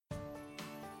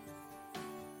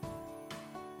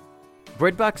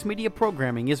Breadbox Media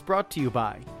programming is brought to you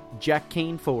by Jack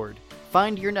Kane Ford.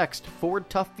 Find your next Ford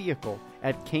Tough vehicle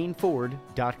at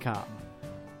caneford.com.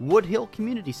 Woodhill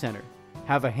Community Center.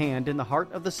 Have a hand in the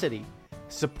heart of the city.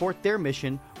 Support their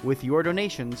mission with your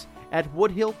donations at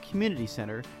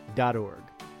woodhillcommunitycenter.org.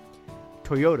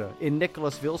 Toyota in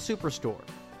Nicholasville Superstore.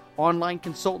 Online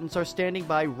consultants are standing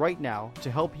by right now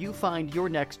to help you find your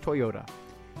next Toyota.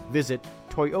 Visit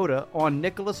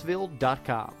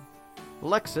toyotaonnicholasville.com.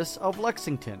 Lexus of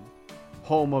Lexington,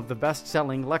 home of the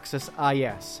best-selling Lexus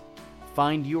IS.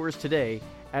 Find yours today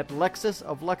at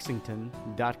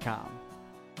lexusoflexington.com.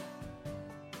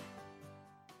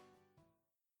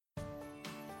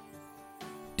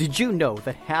 Did you know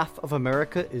that half of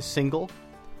America is single?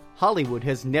 Hollywood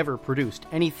has never produced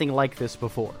anything like this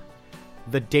before.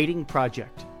 The Dating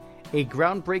Project, a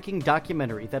groundbreaking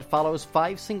documentary that follows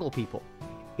 5 single people,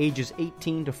 ages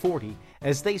 18 to 40,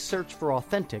 as they search for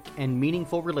authentic and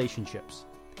meaningful relationships.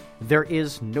 There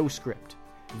is no script.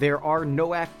 There are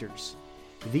no actors.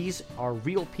 These are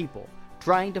real people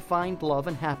trying to find love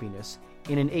and happiness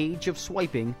in an age of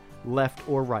swiping left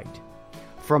or right.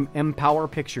 From Empower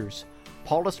Pictures,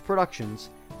 Paulus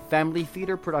Productions, Family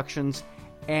Theater Productions,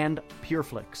 and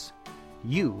PureFlix,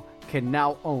 you can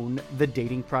now own The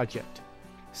Dating Project.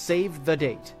 Save the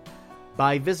date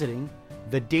by visiting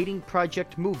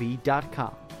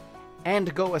thedatingprojectmovie.com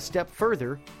and go a step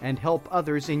further and help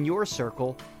others in your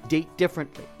circle date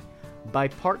differently by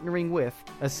partnering with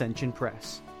Ascension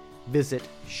Press. Visit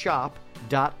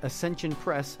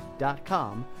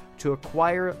shop.ascensionpress.com to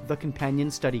acquire the companion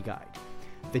study guide.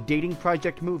 The Dating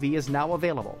Project movie is now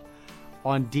available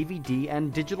on DVD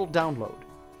and digital download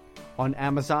on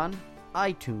Amazon,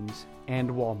 iTunes,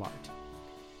 and Walmart.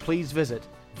 Please visit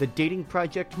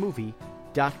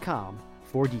thedatingprojectmovie.com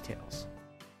for details.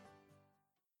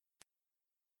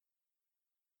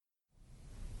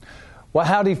 Well,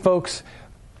 howdy, folks.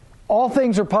 All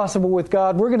things are possible with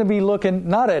God. We're going to be looking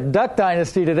not at Duck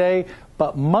Dynasty today,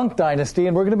 but Monk Dynasty,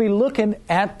 and we're going to be looking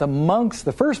at the monks,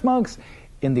 the first monks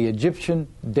in the Egyptian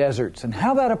deserts, and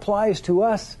how that applies to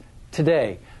us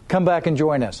today. Come back and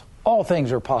join us. All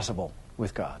things are possible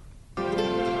with God. Come,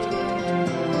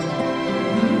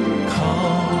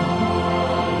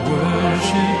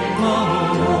 worship the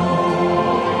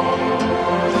Lord,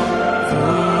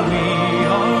 for we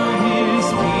are His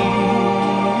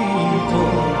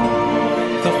people,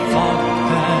 the flock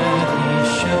that He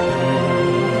shepherds.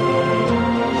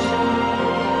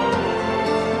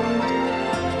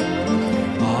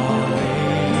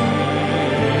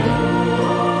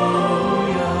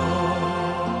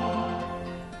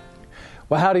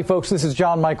 Well, howdy, folks. This is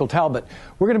John Michael Talbot.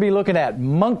 We're going to be looking at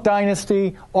Monk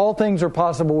Dynasty. All things are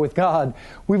possible with God.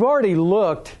 We've already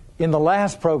looked in the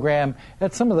last program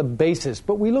at some of the basis,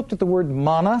 but we looked at the word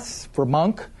monos for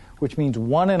monk, which means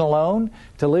one and alone,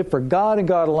 to live for God and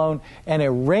God alone, and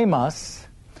eremos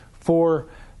for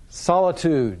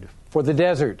solitude, for the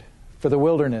desert, for the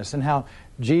wilderness, and how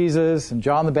Jesus and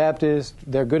John the Baptist,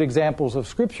 they're good examples of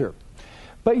Scripture.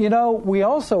 But, you know, we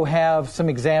also have some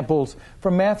examples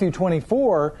from Matthew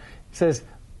 24. It says,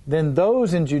 then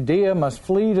those in Judea must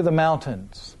flee to the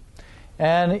mountains.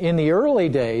 And in the early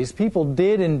days, people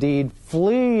did indeed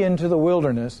flee into the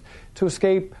wilderness to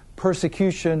escape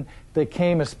persecution that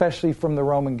came especially from the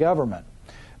Roman government.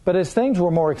 But as things were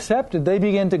more accepted, they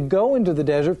began to go into the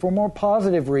desert for more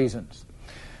positive reasons.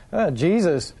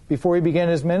 Jesus, before He began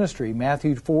His ministry,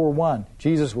 Matthew 4:1,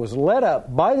 Jesus was led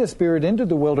up by the Spirit into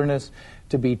the wilderness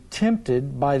to be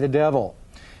tempted by the devil.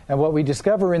 And what we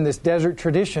discover in this desert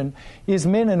tradition is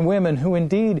men and women who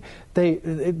indeed,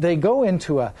 they go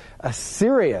into a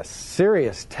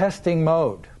serious testing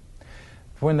mode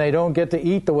when they don't get to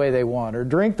eat the way they want or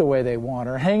drink the way they want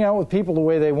or hang out with people the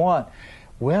way they want.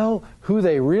 Well, who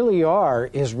they really are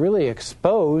is really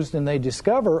exposed, and they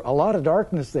discover a lot of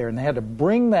darkness there. And they had to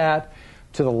bring that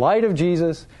to the light of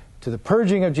Jesus, to the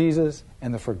purging of Jesus,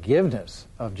 and the forgiveness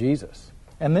of Jesus.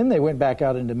 And then they went back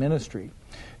out into ministry.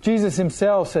 Jesus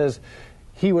Himself says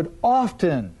He would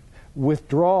often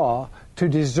withdraw to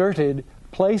deserted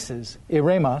places,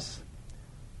 eremos,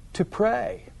 to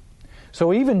pray.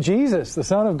 So even Jesus, the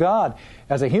Son of God,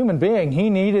 as a human being, He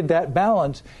needed that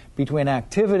balance between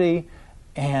activity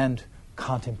and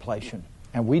contemplation.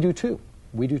 And we do too.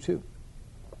 We do too.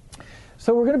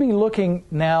 So we're going to be looking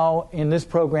now in this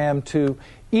program to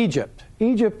Egypt.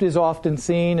 Egypt is often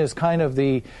seen as kind of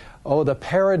the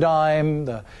paradigm,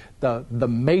 the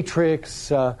matrix,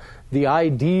 the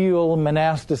ideal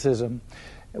monasticism.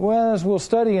 Well, as we'll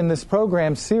study in this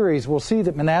program series, we'll see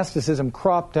that monasticism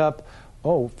cropped up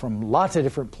from lots of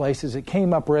different places. It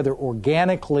came up rather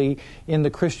organically in the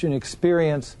Christian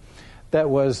experience. that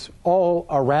was all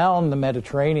around the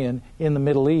Mediterranean in the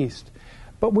Middle East.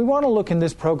 But we want to look in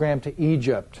this program to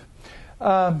Egypt.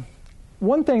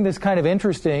 One thing that's kind of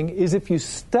interesting is if you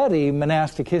study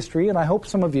monastic history, and I hope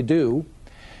some of you do,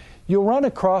 you'll run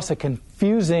across a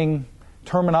confusing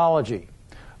terminology.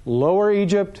 Lower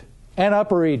Egypt and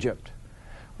Upper Egypt.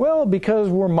 Well, because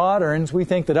we're moderns, we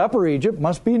think that Upper Egypt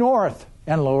must be north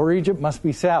and Lower Egypt must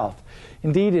be south.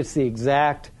 Indeed, it's the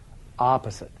exact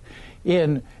opposite.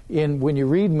 When you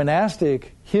read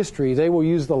monastic history, they will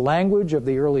use the language of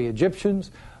the early Egyptians.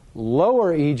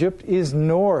 Lower Egypt is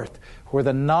north, where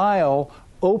the Nile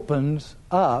opens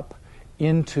up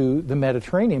into the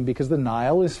Mediterranean because the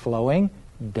Nile is flowing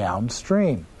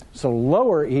downstream. So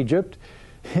Lower Egypt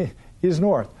is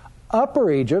north.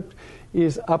 Upper Egypt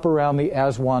is up around the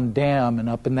Aswan Dam and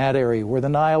up in that area where the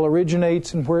Nile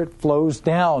originates and where it flows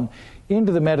down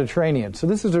into the Mediterranean. So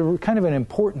this is a kind of an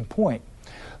important point.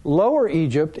 Lower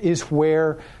Egypt is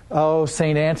where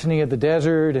St. Anthony of the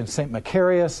Desert and St.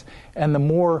 Macarius and the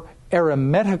more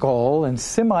eremitical and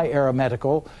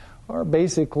semi-eremitical are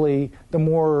basically the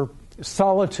more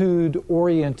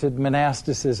solitude-oriented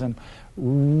monasticism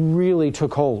really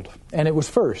took hold. And it was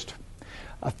first.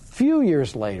 A few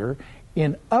years later,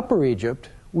 in Upper Egypt,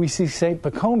 we see St.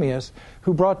 Pachomius,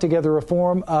 who brought together a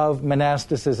form of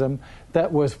monasticism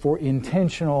that was for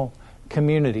intentional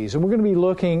communities. And we're going to be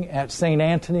looking at St.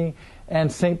 Anthony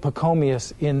and St.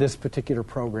 Pachomius in this particular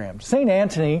program. St.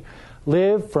 Anthony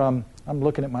lived from, I'm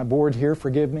looking at my board here,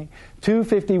 forgive me,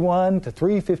 251 to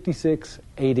 356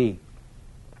 AD.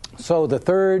 So the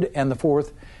 3rd and the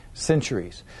 4th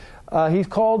centuries. He's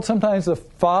called sometimes the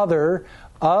father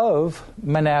of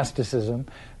monasticism,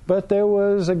 but there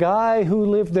was a guy who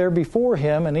lived there before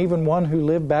him, and even one who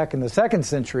lived back in the 2nd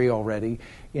century already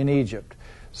in Egypt.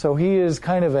 So he is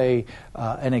kind of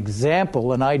an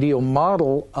example, an ideal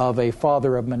model of a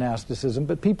father of monasticism,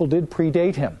 but people did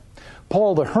predate him.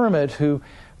 Paul the Hermit, who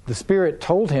the Spirit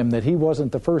told him that he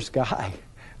wasn't the first guy,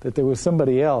 that there was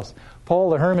somebody else.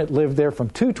 Paul the Hermit lived there from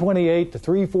 228 to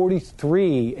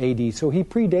 343 AD, so he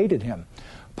predated him.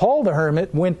 Paul the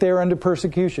Hermit went there under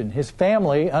persecution. His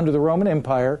family, under the Roman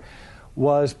Empire,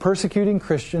 was persecuting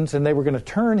Christians, and they were going to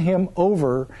turn him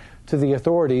over to the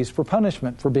authorities for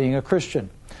punishment for being a Christian.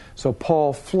 So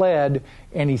Paul fled,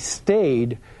 and he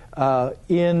stayed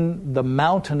in the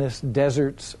mountainous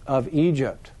deserts of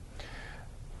Egypt.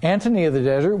 Antony of the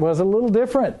Desert was a little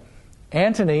different.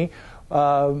 Antony,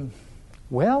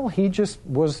 he just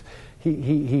was,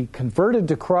 he converted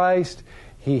to Christ.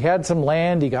 He had some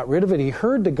land. He got rid of it. He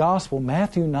heard the gospel,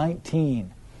 Matthew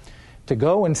 19, to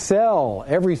go and sell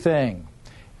everything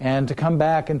and to come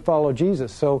back and follow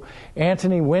Jesus. So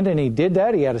Antony went and he did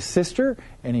that. He had a sister,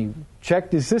 and he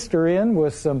checked his sister in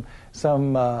with some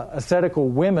ascetical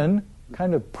women,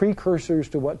 kind of precursors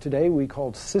to what today we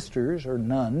call sisters or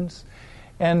nuns.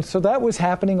 And so that was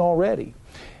happening already.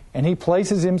 And he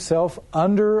places himself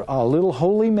under a little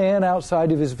holy man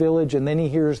outside of his village, and then he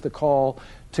hears the call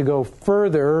to go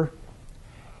further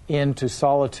into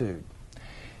solitude.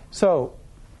 So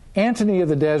Antony of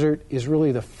the Desert is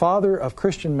really the father of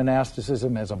Christian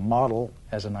monasticism as a model,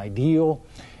 as an ideal,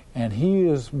 and he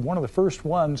is one of the first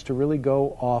ones to really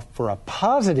go off for a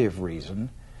positive reason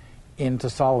into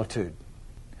solitude.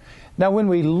 Now, when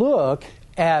we look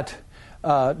at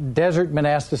desert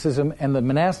monasticism and the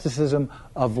monasticism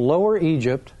of Lower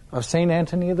Egypt, of St.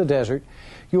 Anthony of the Desert,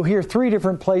 you'll hear 3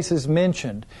 different places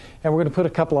mentioned. And we're going to put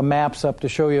a couple of maps up to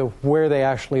show you where they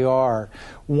actually are.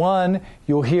 One,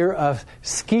 you'll hear of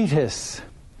Scetis.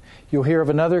 You'll hear of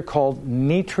another called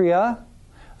Nitria,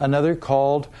 another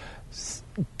called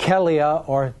Kelia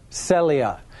or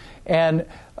Celia. And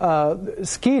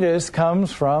Scetis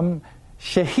comes from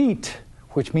Shehit,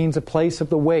 which means a place of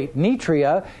the weight.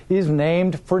 Nitria is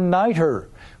named for nitre,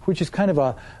 which is kind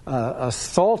of a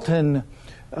salton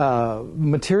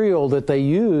material that they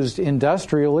used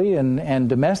industrially and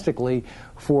domestically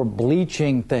for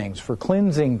bleaching things, for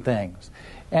cleansing things.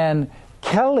 And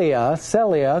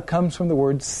Celia comes from the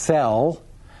word cell,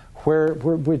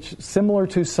 which similar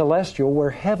to celestial, where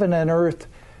heaven and earth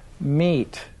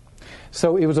meet.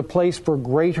 So it was a place for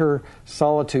greater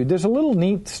solitude. There's a little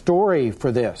neat story for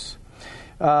this.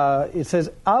 It says,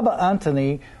 Abba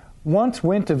Antony once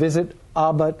went to visit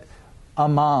Abbot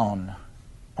Amaun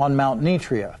on Mount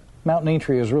Nitria. Mount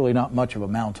Nitria is really not much of a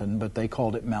mountain, but they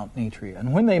called it Mount Nitria.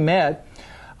 And when they met,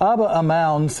 Abba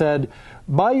Amaun said,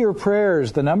 "By your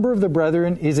prayers, the number of the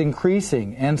brethren is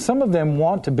increasing, and some of them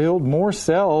want to build more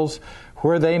cells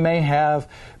where they may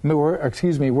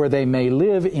where they may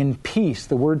live in peace."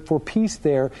 The word for peace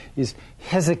there is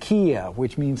Hezekiah,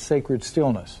 which means sacred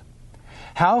stillness.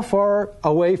 How far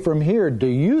away from here do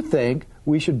you think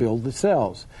we should build the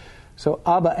cells? So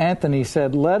Abba Anthony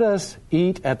said, let us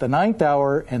eat at the 9th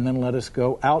hour, and then let us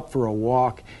go out for a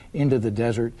walk into the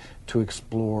desert to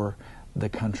explore the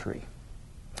country.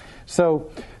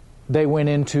 So they went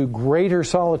into greater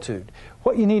solitude.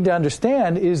 What you need to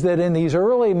understand is that in these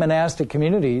early monastic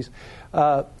communities,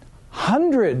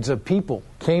 hundreds of people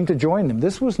came to join them.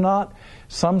 This was not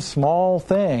some small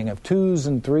thing of 2s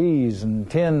and 3s and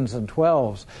 10s and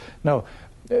 12s. No,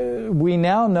 we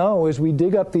now know as we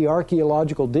dig up the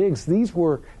archaeological digs, these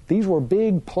were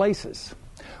big places.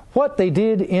 What they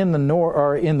did in the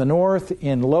north,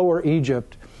 in Lower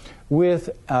Egypt, with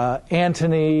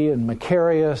Antony and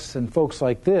Macarius and folks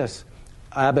like this,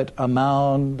 Abbot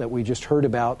Amoun that we just heard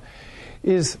about,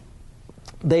 is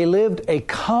they lived a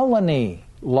colony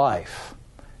life.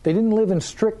 They didn't live in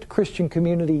strict Christian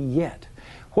community yet.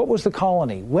 What was the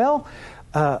colony? Well,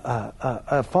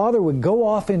 a father would go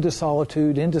off into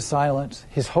solitude, into silence.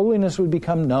 His holiness would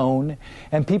become known,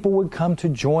 and people would come to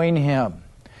join him.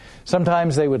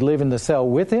 Sometimes they would live in the cell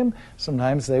with him.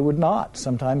 Sometimes they would not.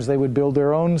 Sometimes they would build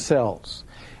their own cells.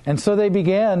 And so they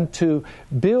began to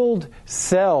build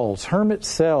cells, hermit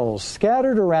cells,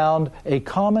 scattered around a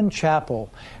common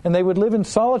chapel. And they would live in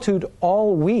solitude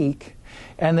all week.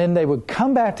 And then they would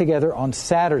come back together on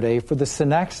Saturday for the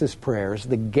synaxis prayers,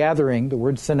 the gathering. The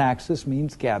word synaxis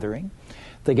means gathering.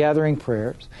 The gathering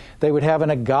prayers. They would have an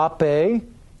agape,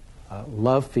 a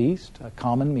love feast, a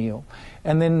common meal.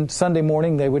 And then Sunday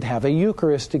morning they would have a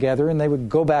Eucharist together, and they would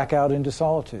go back out into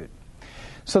solitude.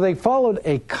 So they followed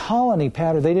a colony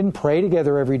pattern. They didn't pray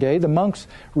together every day. The monks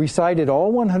recited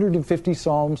all 150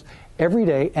 psalms every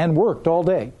day and worked all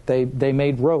day. They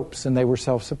made ropes, and they were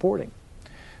self-supporting.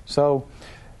 So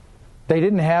they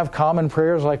didn't have common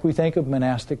prayers like we think of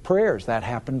monastic prayers. That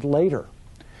happened later.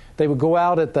 They would go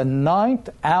out at the 9th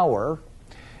hour,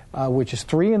 which is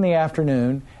 3 in the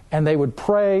afternoon, and they would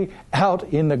pray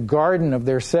out in the garden of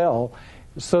their cell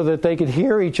so that they could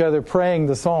hear each other praying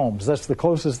the Psalms. That's the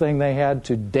closest thing they had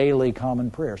to daily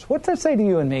common prayers. What's that say to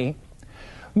you and me?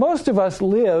 Most of us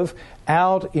live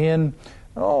out in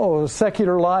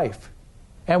secular life,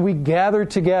 and we gather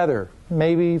together,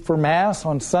 maybe for Mass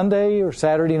on Sunday or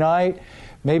Saturday night.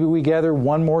 Maybe we gather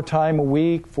one more time a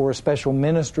week for a special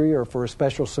ministry or for a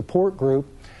special support group.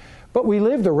 But we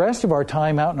live the rest of our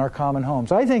time out in our common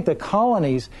homes. I think the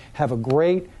colonies have a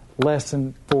great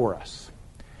lesson for us.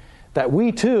 That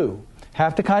we too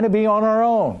have to kind of be on our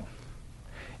own.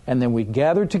 And then we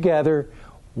gather together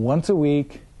once a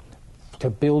week to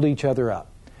build each other up.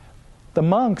 The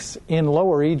monks in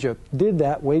Lower Egypt did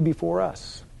that way before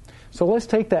us. So let's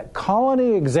take that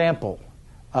colony example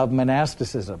of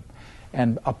monasticism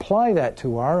and apply that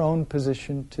to our own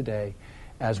position today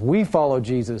as we follow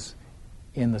Jesus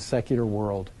in the secular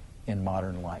world in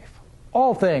modern life.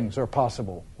 All things are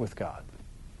possible with God.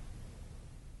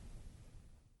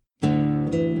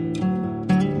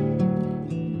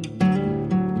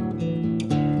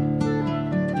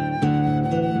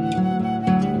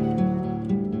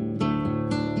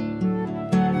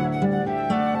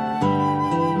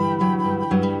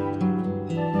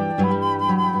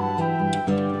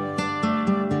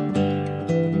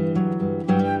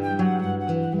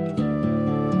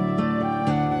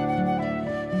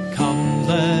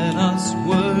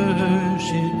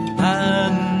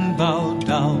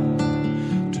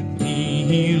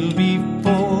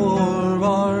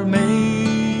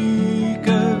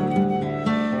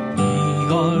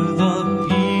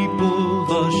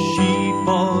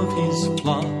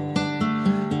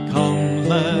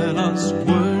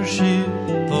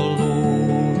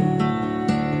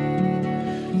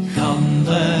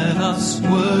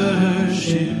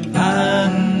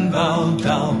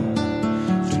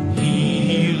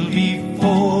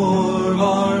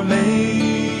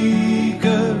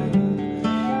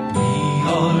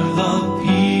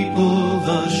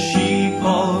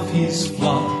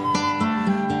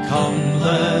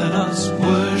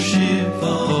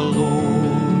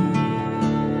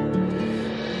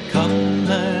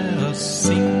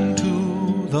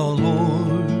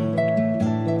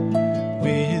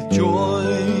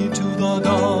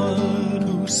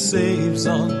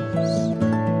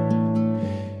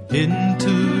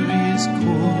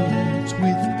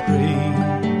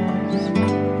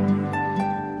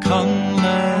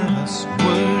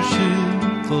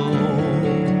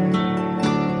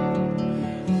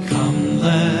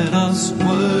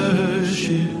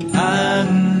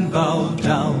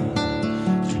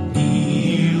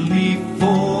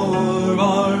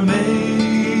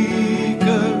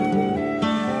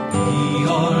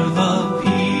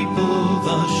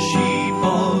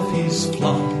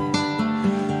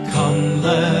 Come,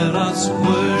 us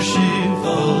worship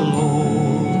the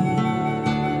Lord.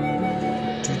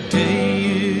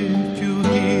 Today, if you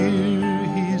hear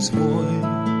His voice,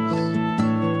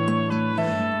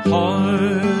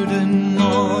 harden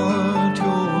not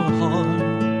your heart.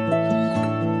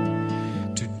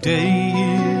 Today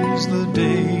is the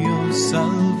day of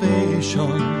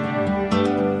salvation.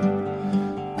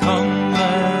 Come,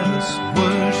 let us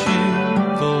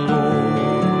worship the Lord.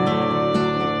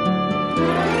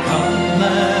 Come,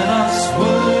 let us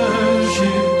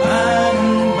worship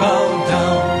and bow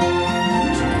down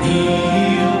to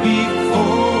kneel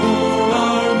before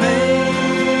our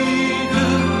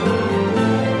Maker.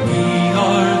 We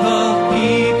are the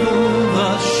people,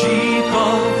 the sheep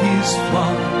of His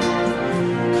flock.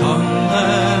 Come,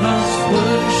 let us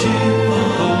worship the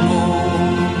Lord.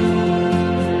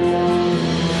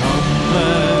 Come,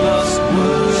 let us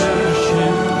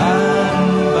worship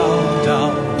and bow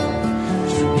down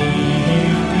to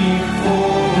kneel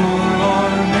before our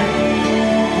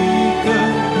Maker.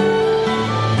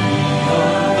 We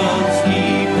are the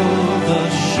people, the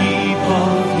sheep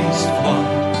of His flock.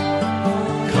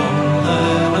 Come,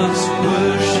 let us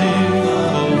worship the Lord.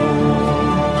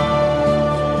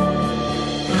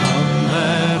 Come,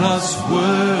 let us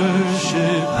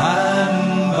worship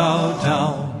and bow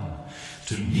down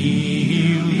to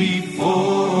kneel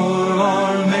before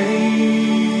our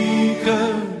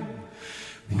Maker.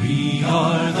 We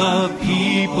are the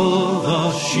people,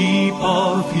 the sheep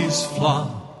of His flock.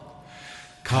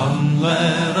 Come,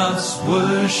 let us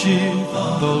worship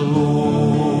the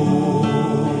Lord.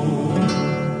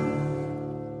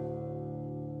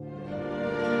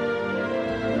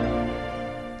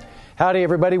 Howdy,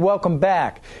 everybody. Welcome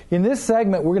back. In this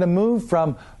segment, we're going to move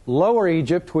from Lower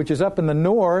Egypt, which is up in the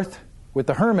north with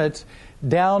the hermits,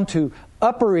 down to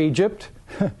Upper Egypt,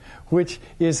 which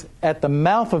is at the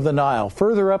mouth of the Nile,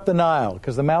 further up the Nile,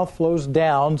 because the mouth flows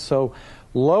down. So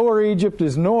Lower Egypt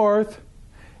is north,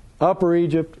 Upper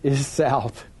Egypt is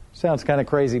south. Sounds kind of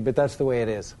crazy, but that's the way it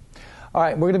is. All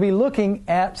right, we're going to be looking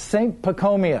at St.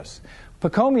 Pachomius.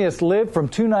 Pachomius lived from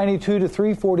 292 to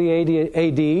 340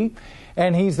 AD,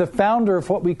 and he's the founder of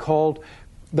what we called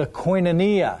the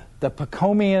Koinonia, the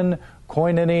Pachomian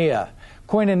Koinonia.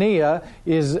 Koinonia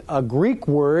is a Greek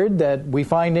word that we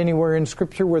find anywhere in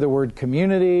Scripture where the word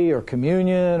community or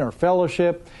communion or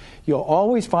fellowship. You'll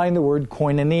always find the word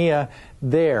koinonia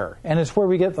there. And it's where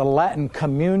we get the Latin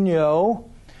communio,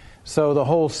 so the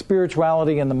whole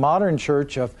spirituality in the modern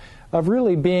church of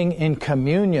really being in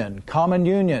communion, common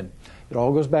union. It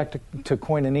all goes back to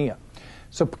koinonia.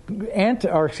 So,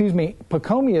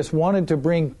 Pachomius wanted to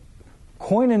bring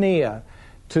koinonia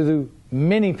to the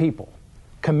many people,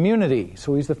 community.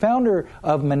 So he's the founder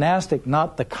of monastic,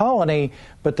 not the colony,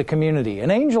 but the community.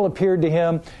 An angel appeared to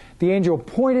him. The angel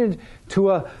pointed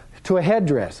to a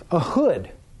headdress, a hood.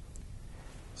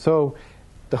 So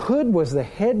the hood was the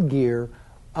headgear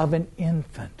of an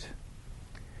infant.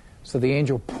 So the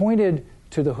angel pointed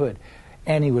to the hood.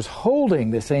 And he was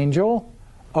holding, this angel,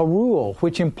 a rule,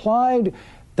 which implied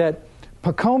that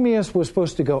Pachomius was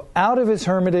supposed to go out of his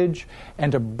hermitage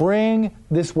and to bring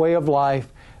this way of life,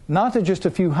 not to just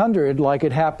a few hundred like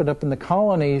it happened up in the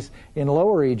colonies in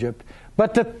Lower Egypt,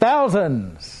 but to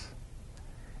thousands.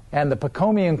 And the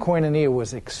Pachomian Koinonia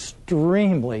was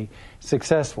extremely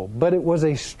successful, but it was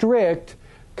a strict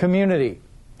community.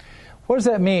 What does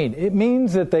that mean? It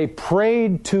means that they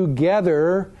prayed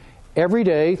together every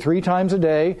day, 3 times a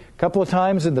day, a couple of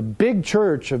times in the big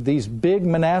church of these big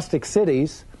monastic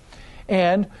cities,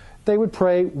 and they would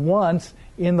pray once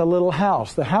in the little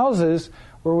house. The houses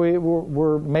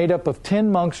were made up of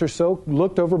 10 monks or so,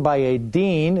 looked over by a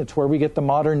dean. It's where we get the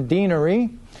modern deanery.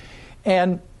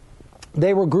 And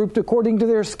they were grouped according to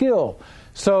their skill.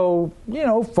 So,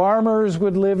 farmers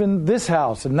would live in this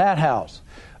house and that house.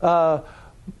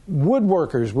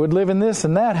 Woodworkers would live in this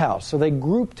and that house. So they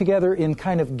grouped together in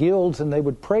kind of guilds, and they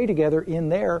would pray together in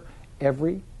there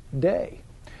every day.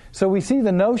 So we see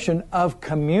the notion of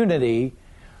community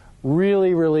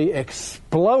really, really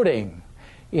exploding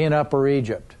in Upper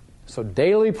Egypt. So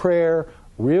daily prayer,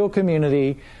 real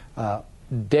community,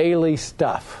 daily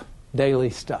stuff.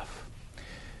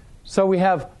 So we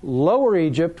have Lower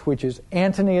Egypt, which is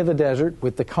Antony of the Desert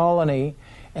with the colony,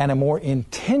 and a more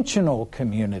intentional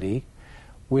community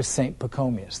with St.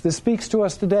 Pachomius. This speaks to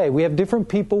us today. We have different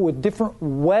people with different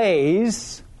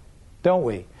ways, don't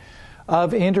we,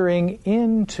 of entering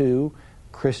into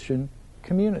Christian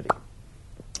community.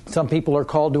 Some people are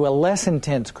called to a less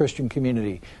intense Christian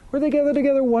community where they gather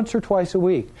together once or twice a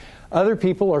week. Other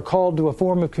people are called to a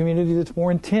form of community that's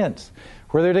more intense,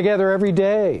 where they're together every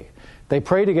day. They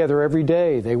pray together every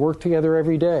day. They work together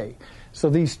every day. So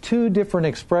these two different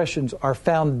expressions are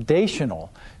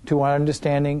foundational to our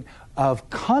understanding of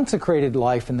consecrated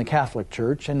life in the Catholic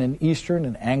Church and in Eastern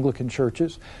and Anglican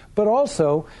churches, but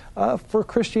also for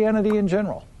Christianity in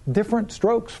general. Different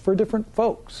strokes for different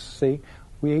folks. See,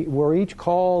 we're each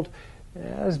called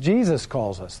as Jesus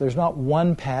calls us. There's not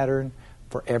one pattern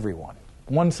for everyone.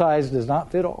 One size does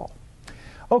not fit all.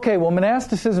 Okay, well,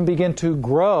 monasticism began to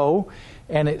grow,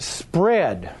 and it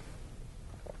spread.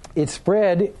 It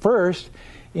spread first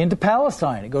into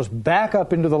Palestine. It goes back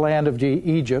up into the land of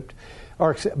Egypt,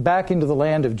 or back into the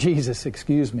land of Jesus,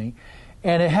 and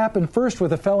it happened first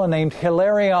with a fellow named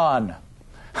Hilarion.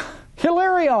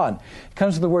 Hilarion! It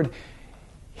comes from the word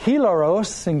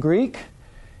hilaros in Greek,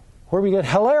 where we get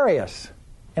hilarious,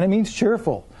 and it means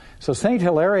cheerful. So St.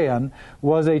 Hilarion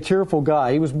was a cheerful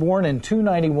guy. He was born in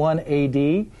 291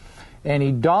 A.D., and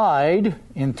he died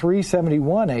in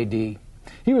 371 A.D.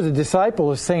 He was a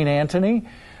disciple of St. Anthony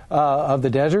of the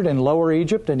desert in Lower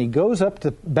Egypt, and he goes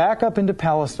back up into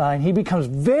Palestine. He becomes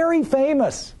very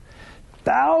famous.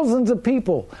 Thousands of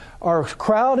people are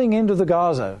crowding into the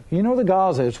Gaza. You know the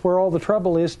Gaza, it's where all the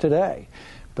trouble is today.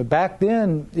 But back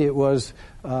then, it was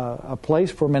a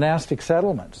place for monastic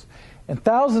settlements.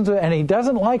 And he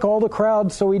doesn't like all the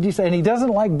crowds, and he doesn't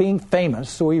like being famous,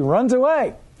 so he runs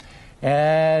away.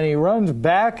 And he runs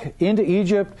back into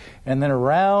Egypt and then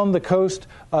around the coast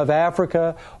of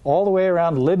Africa, all the way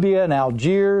around Libya and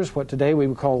Algiers, what today we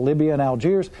would call Libya and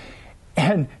Algiers.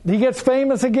 And he gets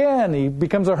famous again. He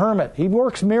becomes a hermit. He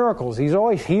works miracles. He's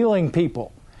always healing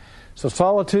people. So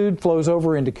solitude flows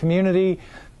over into community.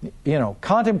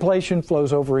 Contemplation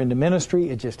flows over into ministry.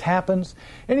 It just happens.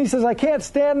 And he says, I can't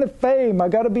stand the fame. I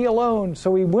got to be alone.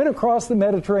 So he went across the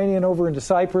Mediterranean over into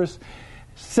Cyprus.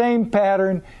 Same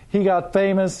pattern. He got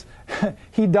famous.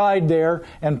 He died there.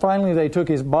 And finally they took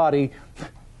his body,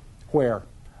 where?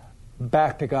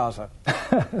 Back to Gaza.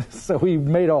 So he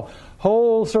made a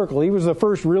whole circle. He was the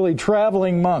first really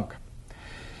traveling monk.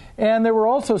 And there were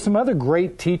also some other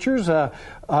great teachers.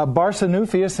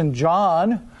 Barsanuphius and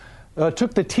John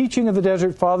took the teaching of the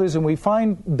Desert Fathers, and we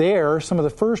find there some of the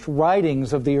first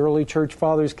writings of the early church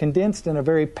fathers condensed in a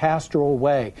very pastoral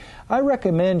way. I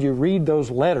recommend you read those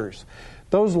letters.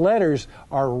 Those letters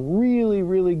are really,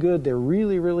 really good. They're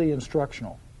really, really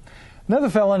instructional. Another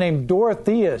fellow named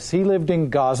Dorotheus, he lived in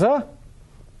Gaza,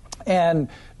 and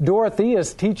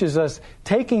Dorotheus teaches us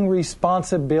taking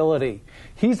responsibility.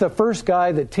 He's the first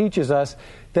guy that teaches us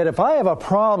that if I have a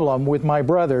problem with my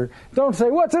brother, don't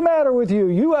say, what's the matter with you?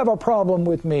 You have a problem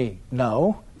with me.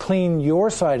 No, clean your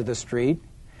side of the street.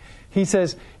 He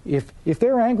says, if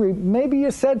they're angry, maybe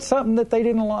you said something that they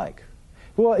didn't like.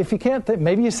 Well, if you can't,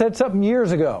 maybe you said something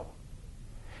years ago.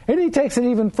 And he takes it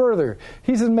even further.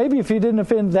 He says, maybe if you didn't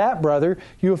offend that brother,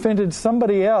 you offended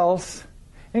somebody else,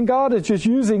 and God is just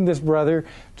using this brother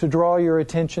to draw your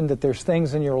attention that there's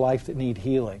things in your life that need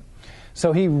healing.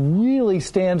 So he really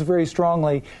stands very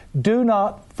strongly. Do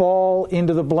not fall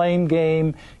into the blame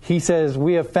game. He says,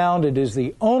 we have found it is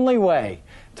the only way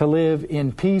to live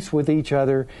in peace with each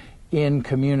other in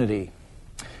community.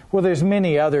 Well, there's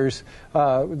many others.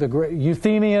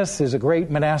 Euthemius is a great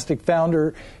monastic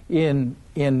founder in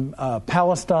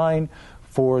Palestine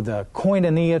for the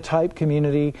Koinonia type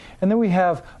community. And then we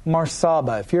have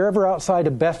Marsaba. If you're ever outside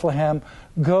of Bethlehem,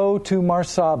 go to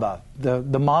Marsaba,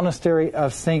 the monastery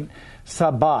of St.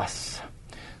 Sabas.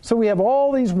 So we have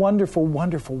all these wonderful,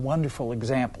 wonderful, wonderful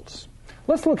examples.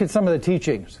 Let's look at some of the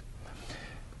teachings.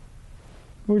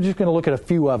 We're just going to look at a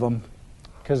few of them,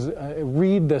 because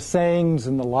read the sayings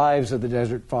and the lives of the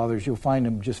Desert Fathers. You'll find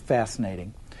them just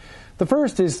fascinating. The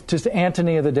first is just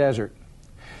Antony of the Desert.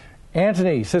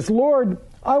 Antony says, Lord,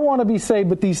 I want to be saved,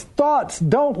 but these thoughts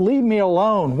don't leave me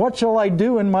alone. What shall I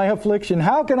do in my affliction?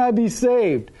 How can I be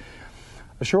saved?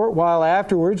 A short while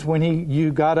afterwards, when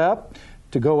you got up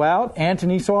to go out,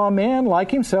 Antony saw a man like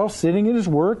himself sitting at his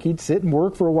work. He'd sit and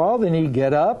work for a while, then he'd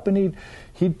get up and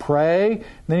he'd pray,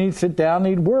 then he'd sit down and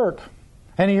he'd work.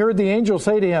 And he heard the angel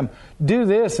say to him, do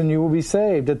this and you will be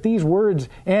saved. At these words,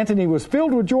 Antony was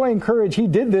filled with joy and courage. He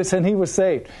did this and he was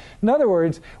saved. In other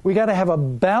words, we got to have a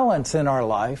balance in our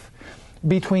life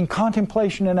between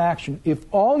contemplation and action. If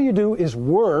all you do is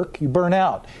work, you burn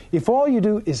out. If all you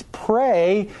do is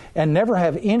pray and never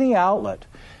have any outlet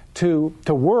to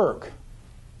work,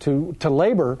 to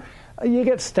labor, you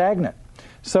get stagnant.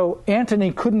 So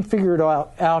Antony couldn't figure it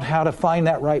out how to find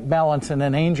that right balance, and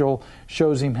an angel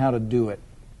shows him how to do it.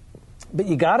 But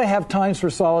you got to have times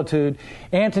for solitude.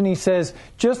 Antony says,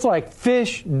 just like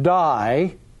fish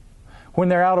die when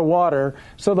they're out of water,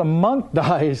 so the monk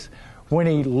dies when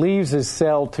he leaves his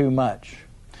cell too much.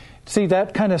 See,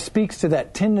 that kind of speaks to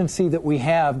that tendency that we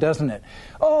have, doesn't it?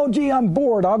 Oh, gee, I'm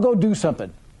bored. I'll go do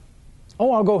something.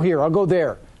 Oh, I'll go here. I'll go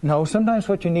there. No, sometimes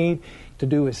what you need to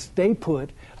do is stay put.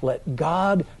 Let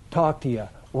God talk to you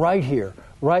right here,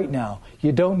 right now.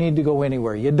 You don't need to go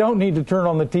anywhere. You don't need to turn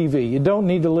on the TV. You don't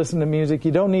need to listen to music.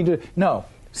 You don't need to... No,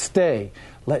 stay.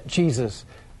 Let Jesus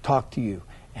talk to you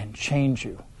and change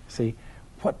you. See,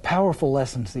 what powerful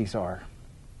lessons these are.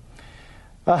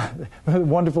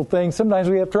 Wonderful thing. Sometimes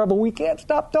we have trouble. We can't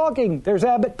stop talking. There's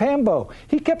Abbott Pambo.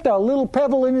 He kept a little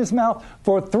pebble in his mouth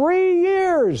for 3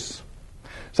 years.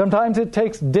 Sometimes it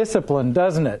takes discipline,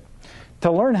 doesn't it,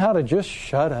 to learn how to just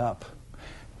shut up.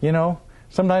 You know,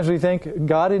 sometimes we think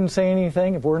God didn't say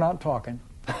anything if we're not talking.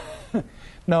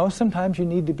 No, sometimes you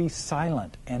need to be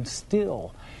silent and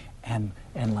still and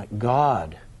let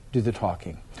God do the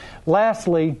talking.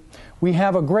 Lastly, we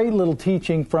have a great little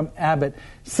teaching from Abbot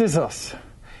Syzos.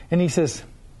 And he says,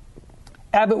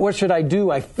 Abbot, what should I do?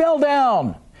 I fell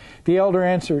down. The elder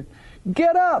answered,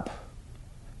 get up.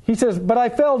 He says, but I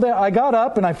fell down. I got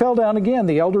up and I fell down again.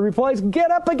 The elder replies, get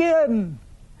up again.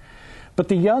 But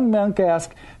the young monk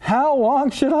asked, how long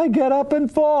should I get up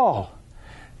and fall?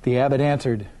 The abbot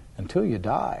answered, until you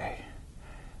die.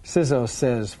 Syzos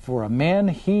says, for a man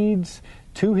heeds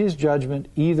to his judgment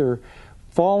either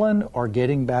fallen or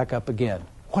getting back up again.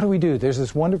 What do? There's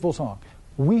this wonderful song.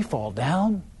 We fall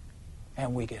down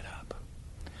and we get up.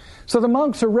 So the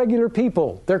monks are regular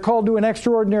people. They're called to an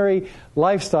extraordinary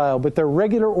lifestyle, but they're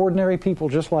regular, ordinary people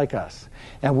just like us.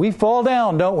 And we fall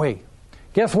down, don't we?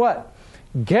 Guess what?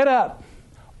 Get up.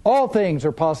 All things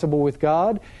are possible with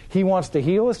God. He wants to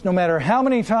heal us. No matter how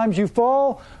many times you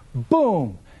fall,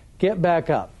 boom, get back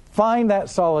up. Find that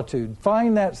solitude.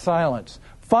 Find that silence.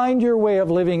 Find your way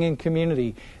of living in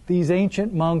community. These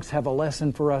ancient monks have a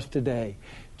lesson for us today.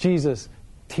 Jesus,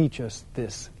 teach us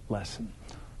this lesson.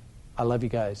 I love you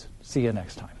guys. See you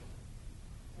next time.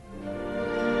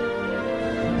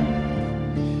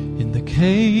 In the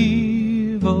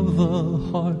cave of the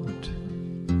heart,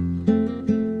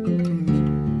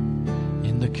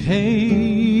 in the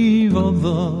cave of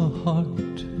the heart,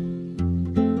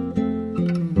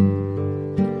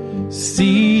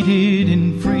 seated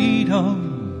in freedom,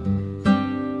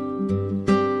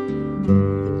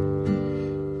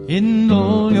 in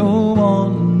all your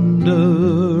wandering,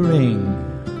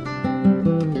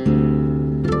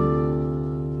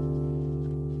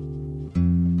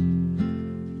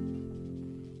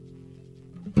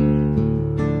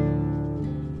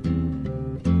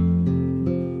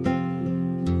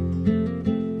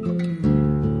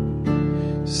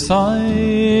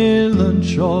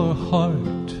 silence your heart,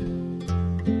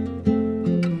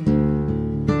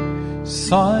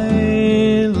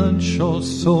 silence your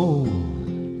soul,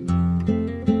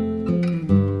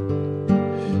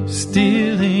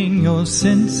 stilling your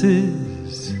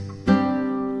senses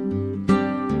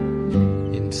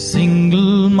in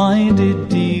single-minded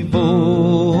devotion,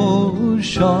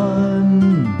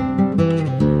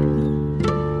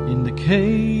 in the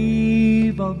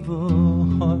cave of the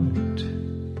heart,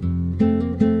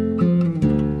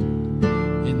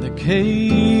 in the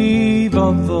cave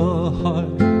of the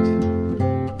heart,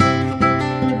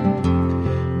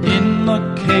 in the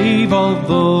cave of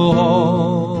the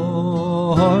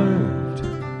heart,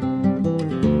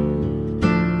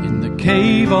 in the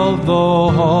cave of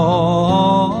the heart.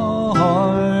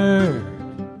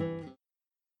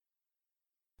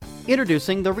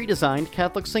 Introducing the redesigned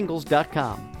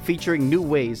CatholicSingles.com, featuring new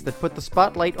ways that put the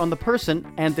spotlight on the person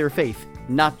and their faith,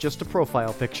 not just a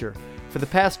profile picture. For the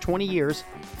past 20 years,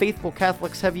 faithful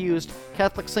Catholics have used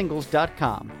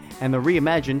CatholicSingles.com, and the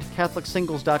reimagined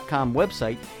CatholicSingles.com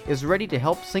website is ready to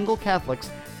help single Catholics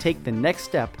take the next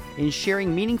step in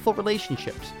sharing meaningful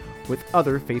relationships with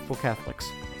other faithful Catholics.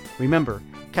 Remember,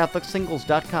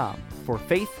 CatholicSingles.com for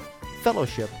faith,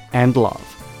 fellowship, and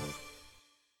love.